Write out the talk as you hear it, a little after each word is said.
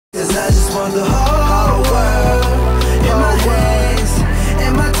want the whole world in my hands,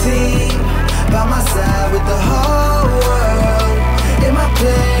 and my team by my side with the whole world in my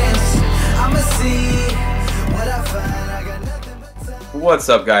plans. I'ma see what I find. I got nothing but time. What's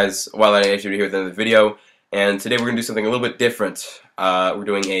up, guys? Wildlight here at the end of the video, and today we're gonna do something a little bit different. We're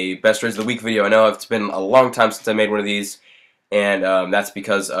doing a best trades of the week video. I know it's been a long time since I made one of these, and that's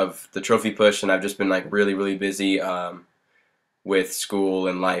because of the trophy push, and I've just been like really busy with school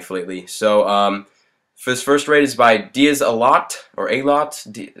and life lately. So for this first raid is by Diaz Alot or Alot.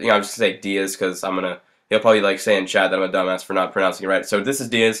 I'm just gonna say Diaz because he'll probably like say in chat that I'm a dumbass for not pronouncing it right. So this is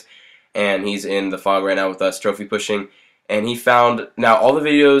Diaz, and he's in the fog right now with us trophy pushing, and he found now all the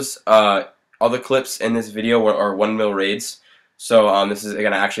videos, all the clips in this video are 1 mil raids. So this is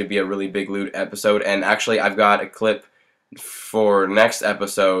gonna actually be a really big loot episode, and actually I've got a clip for next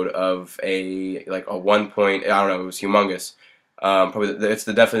episode of a 1 point, I don't know, it was humongous. Probably it's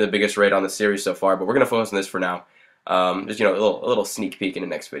definitely the biggest raid on the series so far, but we're gonna focus on this for now. Just a little sneak peek in the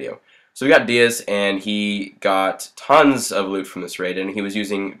next video. So we got Diaz, and he got tons of loot from this raid, and he was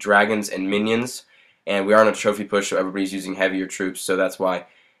using dragons and minions, and we are on a trophy push, so everybody's using heavier troops, so that's why.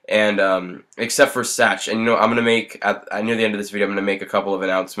 And except for Satch, and I'm gonna make near the end of this video, I'm gonna make a couple of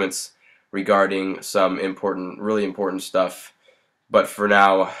announcements regarding some really important stuff. But for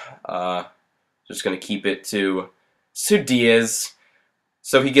now, just gonna keep it to Diaz.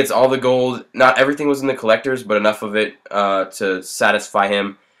 So he gets all the gold. Not everything was in the collectors, but enough of it to satisfy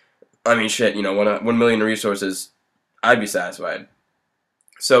him. I mean, shit, 1 million resources, I'd be satisfied.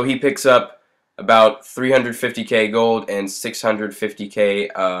 So he picks up about 350k gold and 650k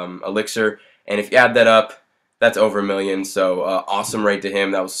elixir, and if you add that up, that's over 1 million. So awesome raid to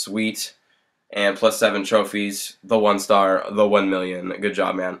him. That was sweet. And plus 7 trophies, the 1 star, the 1 million. Good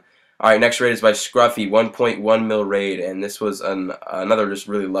job, man. Alright, next raid is by Scruffy, 1.1 mil raid, and this was another just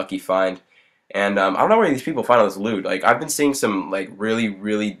really lucky find. And I don't know where these people find all this loot. Like, I've been seeing some like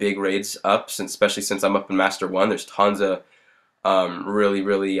really big raids up, especially since I'm up in Master 1. There's tons of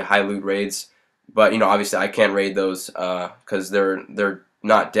really high loot raids. But obviously I can't raid those because they're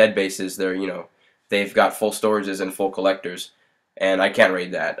not dead bases. They've got full storages and full collectors, and I can't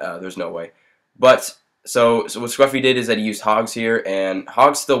raid that. There's no way. But so what Scruffy did is that he used hogs here, and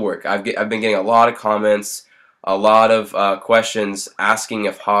hogs still work. I've been getting a lot of comments, a lot of questions asking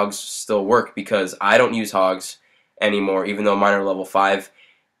if hogs still work, because I don't use hogs anymore, even though mine are level 5.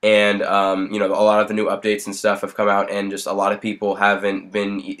 And a lot of the new updates and stuff have come out, and just a lot of people haven't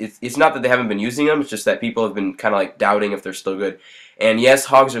been. It's not that they haven't been using them; it's just that people have been kind of like doubting if they're still good. And yes,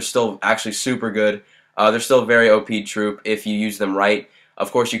 hogs are still actually super good. They're still a very OP troop if you use them right.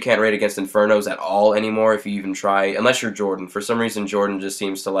 Of course, you can't raid against Infernos at all anymore if you even try, unless you're Jordan. For some reason, Jordan just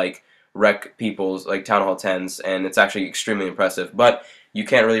seems to like wreck people's like Town Hall 10s, and it's actually extremely impressive. But you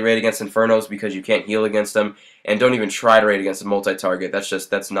can't really raid against Infernos because you can't heal against them, and don't even try to raid against a multi-target.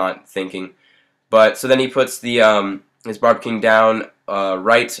 That's not thinking. But so then he puts the his Barb King down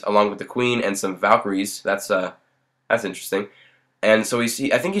right along with the Queen and some Valkyries. That's interesting. And so I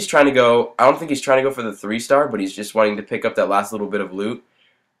think he's trying to go. I don't think he's trying to go for the 3-star, but he's just wanting to pick up that last little bit of loot.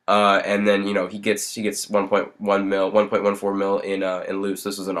 And then he gets 1.1 mil, 1.14 mil in loot. So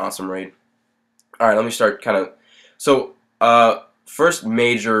this was an awesome raid. All right, let me start kind of. So first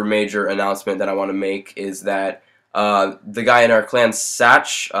major announcement that I want to make is that the guy in our clan,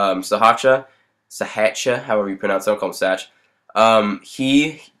 Satch, Sahacha, however you pronounce it, I'll call him Satch.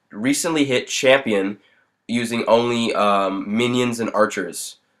 He recently hit champion using only minions and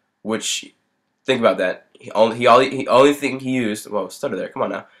archers, which, think about that. The only thing he used, whoa, stutter there, come on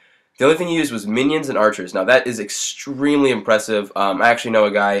now. The only thing he used was minions and archers. Now that is extremely impressive. I actually know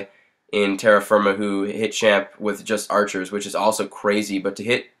a guy in Terra Firma who hit champ with just archers, which is also crazy, but to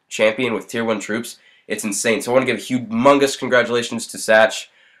hit champion with tier 1 troops, it's insane. So I want to give humongous congratulations to Satch.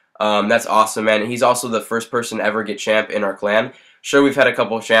 That's awesome, man. He's also the first person to ever get champ in our clan. Sure, we've had a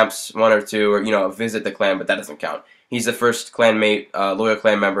couple of champs, 1 or 2, or visit the clan, but that doesn't count. He's the first clanmate, loyal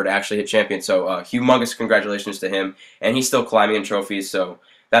clan member to actually hit champion, so humongous congratulations to him. And he's still climbing in trophies, so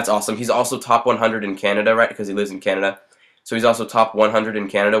that's awesome. He's also top 100 in Canada, right, because he lives in Canada. So he's also top 100 in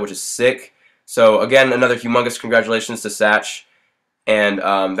Canada, which is sick. So again, another humongous congratulations to Satch, and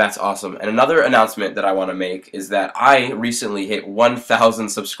that's awesome. And another announcement that I want to make is that I recently hit 1,000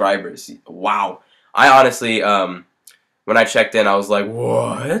 subscribers. Wow. I honestly, when I checked in, I was like,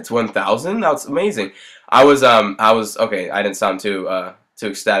 what? 1,000? That's amazing. I was okay. I didn't sound too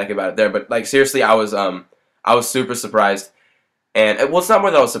ecstatic about it there, but like seriously, I was super surprised. And well, it's not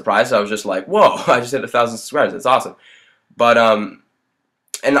more that I was surprised. I was just like, whoa! I just hit 1,000 subscribers. It's awesome. But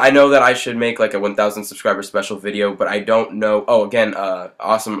and I know that I should make like a 1,000 subscriber special video, but I don't know. Oh, again,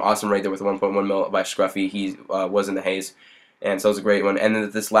 awesome rate there with 1.1 mil by Scruffy. He was in the haze, and so it was a great one. And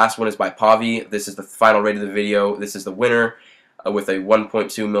then this last one is by Pavi. This is the final rate of the video. This is the winner with a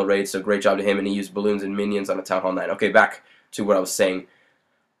 1.2 mil rate, so great job to him, and he used balloons and minions on a Town Hall 9. Okay, back to what I was saying.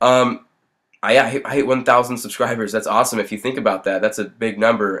 I hit 1,000 subscribers. That's awesome. If you think about that, that's a big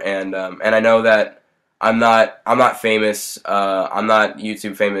number, and I know that I'm not famous. I'm not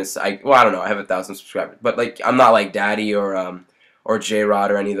YouTube famous. I don't know. I have 1,000 subscribers, but like I'm not like Daddy or J-Rod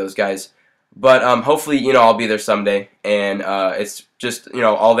or any of those guys. But hopefully, you know, I'll be there someday, and it's just, you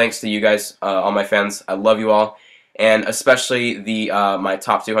know, all thanks to you guys, all my fans. I love you all, and especially the my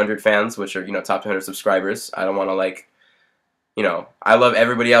top 200 fans, which are, you know, top 200 subscribers. I don't want to, like, you know, I love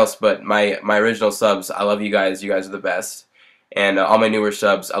everybody else, but my original subs, I love you guys. You guys are the best. And all my newer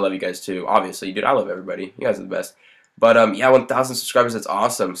subs, I love you guys too. Obviously, dude, I love everybody. You guys are the best. But yeah, 1,000 subscribers, that's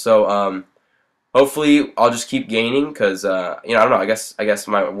awesome. So hopefully I'll just keep gaining, because you know, I don't know. I guess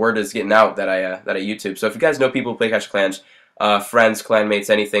my word is getting out that I YouTube. So if you guys know people who play Clash of Clans, friends, clanmates,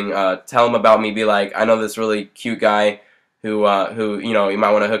 anything, tell them about me. Be like, I know this really cute guy who you know, you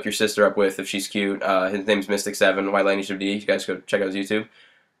might want to hook your sister up with if she's cute. His name's Mystic7, White Lightning D. You guys go check out his YouTube.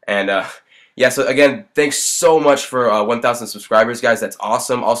 And yeah, so again, thanks so much for 1,000 subscribers, guys. That's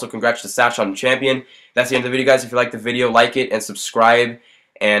awesome. Also, congrats to Satch on champion. That's the end of the video, guys. If you like the video, like it and subscribe.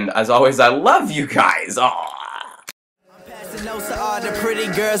 And as always, I love you guys. Aww. Notes to all the pretty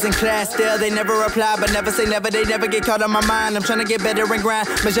girls in class, still they never reply, but never say never, they never get caught on my mind. I'm trying to get better and grind,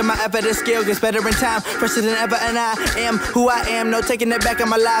 measure my effort and skill, gets better in time, fresher than ever, and I am who I am, no taking it back,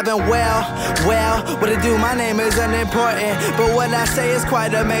 I'm alive and well, what to do, my name is unimportant, but what I say is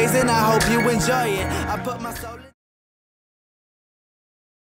quite amazing, I hope you enjoy it. I put myself